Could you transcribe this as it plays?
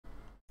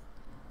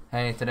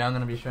Hey, today I'm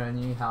going to be showing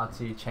you how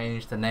to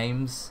change the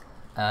names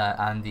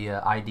and the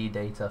ID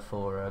data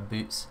for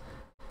Boots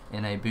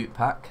in a boot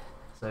pack.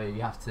 So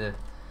you have to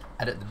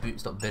edit the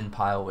Boots.bin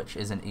file, which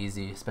isn't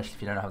easy, especially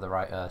if you don't have the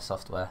right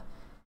software.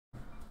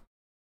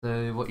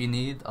 So what you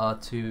need are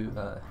two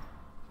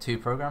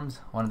programs.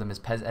 One of them is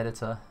PES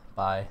editor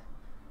by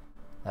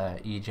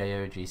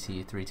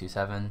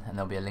EJOGC327, and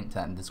there'll be a link to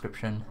that in the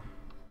description.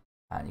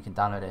 And you can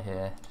download it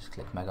here, just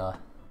click Mega.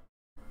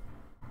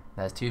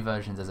 There's two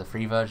versions, there's a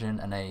free version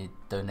and a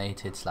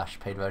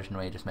donated/paid version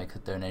where you just make a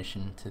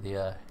donation to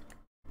the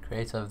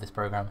creator of this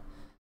program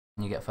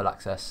and you get full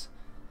access.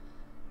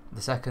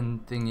 The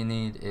second thing you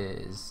need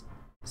is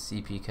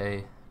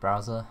CPK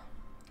browser,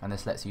 and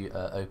this lets you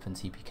open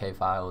CPK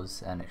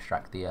files and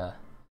extract the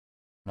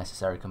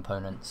necessary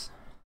components.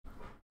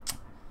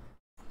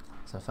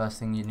 So first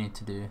thing you need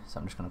to do, so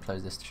I'm just going to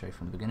close this to show you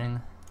from the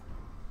beginning.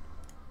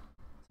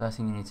 First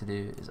thing you need to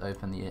do is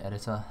open the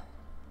editor.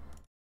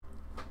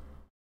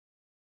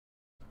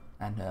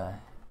 And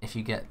if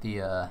you get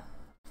the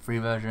free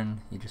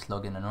version, you just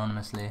log in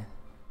anonymously.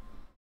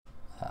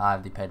 I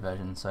have the paid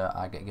version, so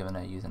I get given a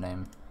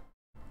username.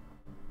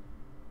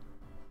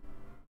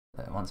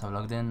 So once I've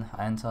logged in,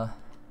 I enter.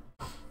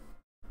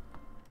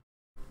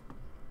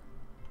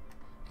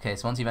 Okay,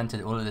 so once you've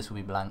entered, all of this will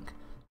be blank,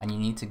 and you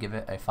need to give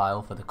it a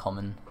file for the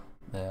common,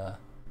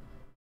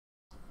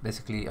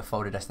 basically a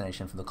folder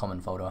destination for the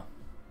common folder.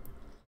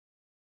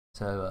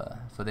 So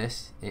for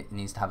this, it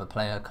needs to have a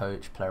player,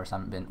 coach, player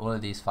assignment bin, all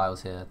of these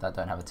files here that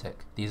don't have a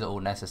tick. These are all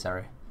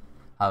necessary.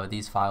 However,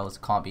 these files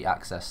can't be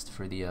accessed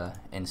through the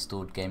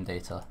installed game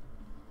data.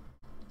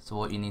 So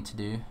what you need to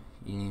do,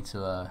 you need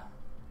to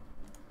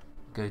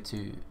go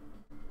to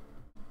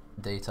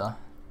data,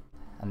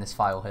 and this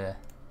file here,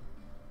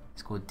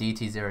 it's called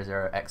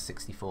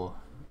DT00X64.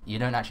 You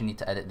don't actually need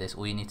to edit this,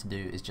 all you need to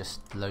do is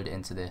just load it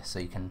into this so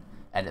you can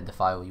edit the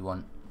file you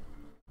want.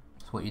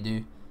 So what you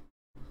do,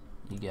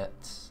 you get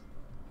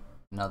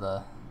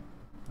another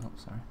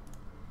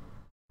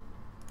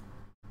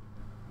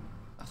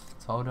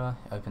folder,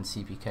 open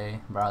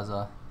CPK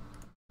browser,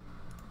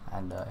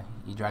 and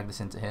you drag this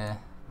into here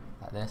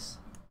like this,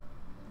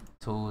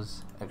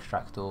 tools,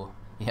 extract all,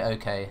 you hit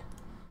OK,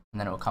 and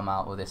then it will come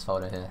out with this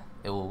folder here.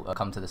 It will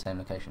come to the same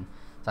location.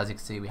 So as you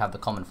can see, we have the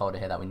common folder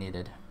here that we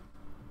needed.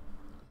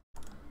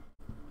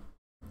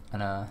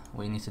 And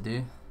what you need to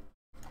do,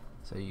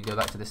 so you go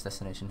back to this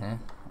destination here.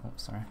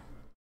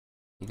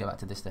 You go back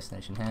to this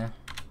destination here,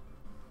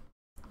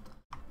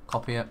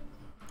 copy it,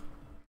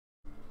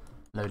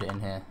 load it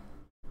in here,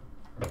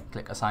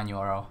 click assign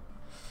URL.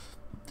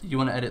 You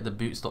want to edit the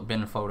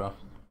Boots.bin folder,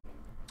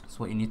 so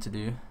what you need to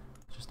do,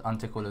 just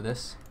untick all of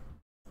this.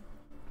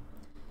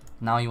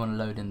 Now you want to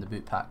load in the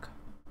boot pack.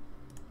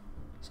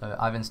 So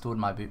I've installed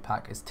my boot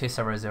pack, it's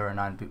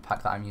TIS009 boot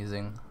pack that I'm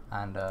using,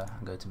 and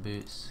go to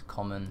Boots,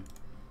 Common,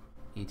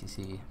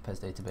 etc, PES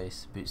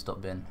database,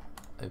 Boots.bin,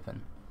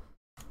 open.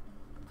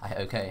 I hit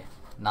OK.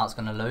 Now it's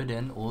going to load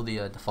in all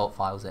the default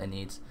files that it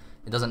needs.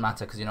 It doesn't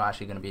matter because you're not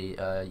actually going to be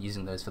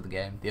using those for the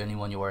game. The only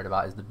one you're worried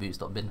about is the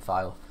Boots.bin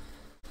file.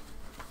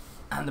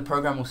 And the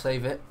program will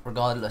save it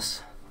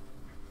regardless.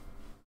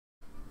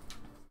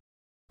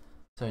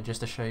 So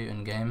just to show you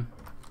in game,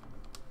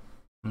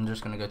 I'm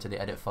just going to go to the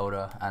edit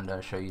folder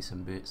and show you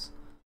some boots.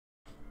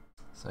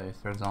 So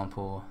for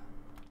example,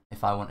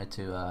 if I wanted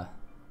to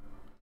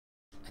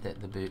edit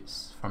the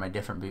boots from a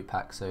different boot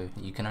pack, so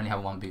you can only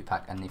have one boot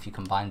pack, and if you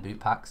combine boot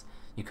packs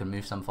you can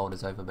move some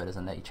folders over, but it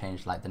doesn't let you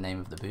change like the name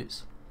of the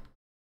boots.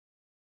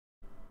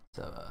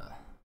 So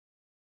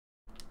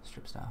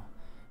strip style,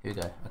 here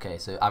we go. Okay,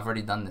 so I've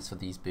already done this for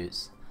these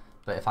boots,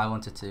 but if I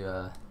wanted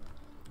to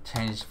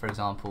change, for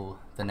example,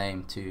 the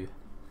name to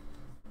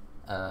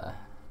I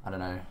don't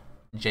know,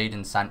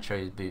 Jadon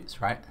Sancho's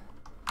boots, right?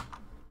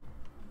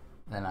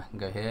 Then I can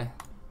go here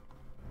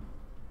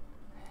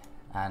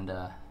and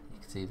you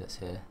can see this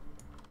here.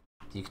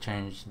 You can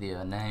change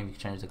the name, you can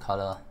change the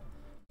color,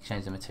 you can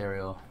change the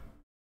material.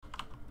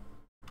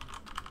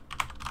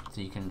 So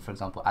you can, for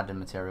example, add the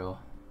material,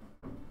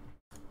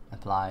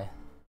 apply.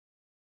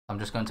 I'm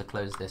just going to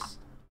close this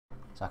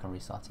so I can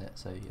restart it.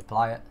 So you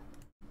apply it,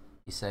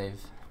 you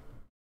save.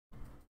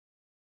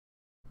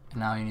 And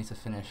now you need to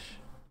finish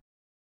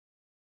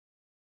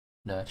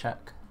the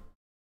check.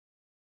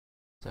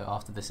 So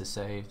after this is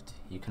saved,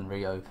 you can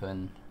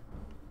reopen.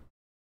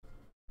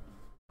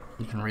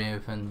 You can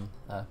reopen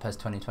PES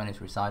 2020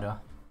 through Cider,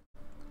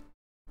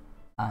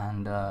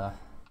 and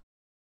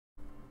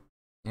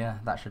yeah,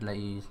 that should let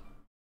you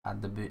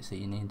add the boots that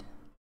you need.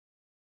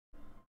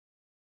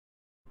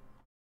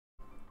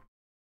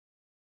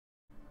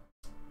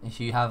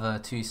 If you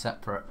have two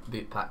separate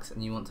boot packs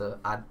and you want to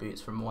add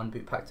boots from one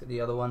boot pack to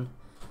the other one,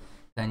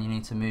 then you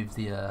need to move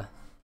the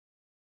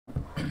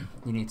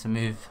you need to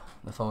move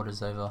the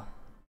folders over.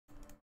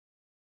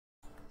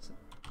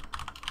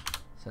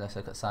 So let's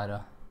look at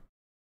Cider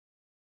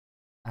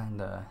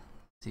and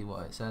see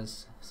what it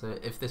says. So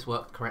if this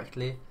worked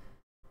correctly,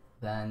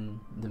 then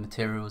the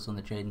materials on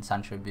the Jadon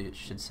Sancho boots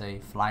should say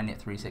Flyknit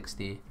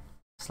 360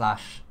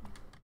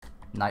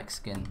 / Nike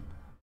skin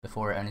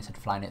Before it only said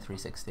Flyknit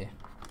 360.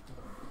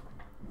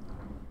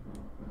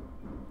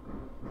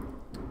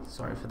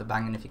 Sorry for the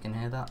banging if you can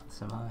hear that,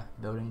 some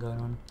building going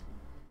on.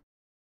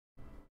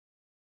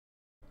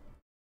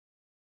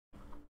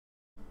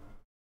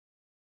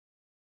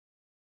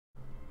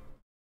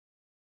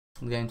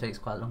 The game takes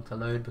quite long to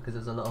load because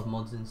there's a lot of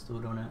mods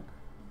installed on it.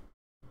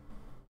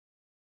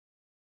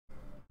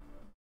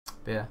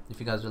 But yeah, if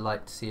you guys would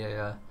like to see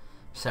a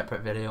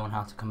separate video on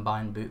how to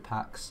combine boot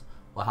packs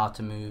or how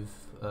to move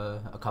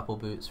a couple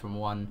boots from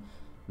one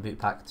boot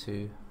pack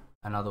to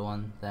another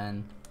one,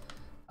 then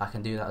I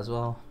can do that as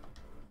well.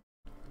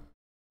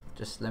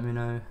 Just let me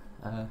know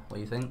what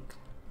you think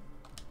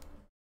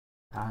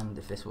and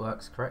if this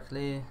works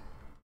correctly.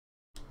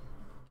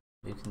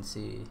 You can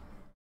see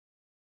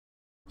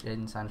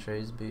Jadon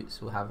Sancho's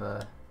boots will have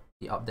the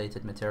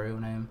updated material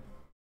name.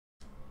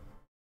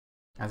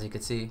 As you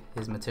can see,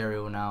 his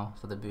material now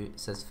for the boot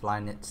says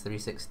Flyknit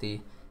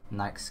 360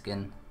 Nike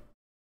Skin.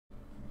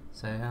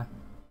 So yeah,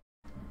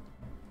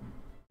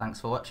 thanks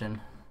for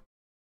watching.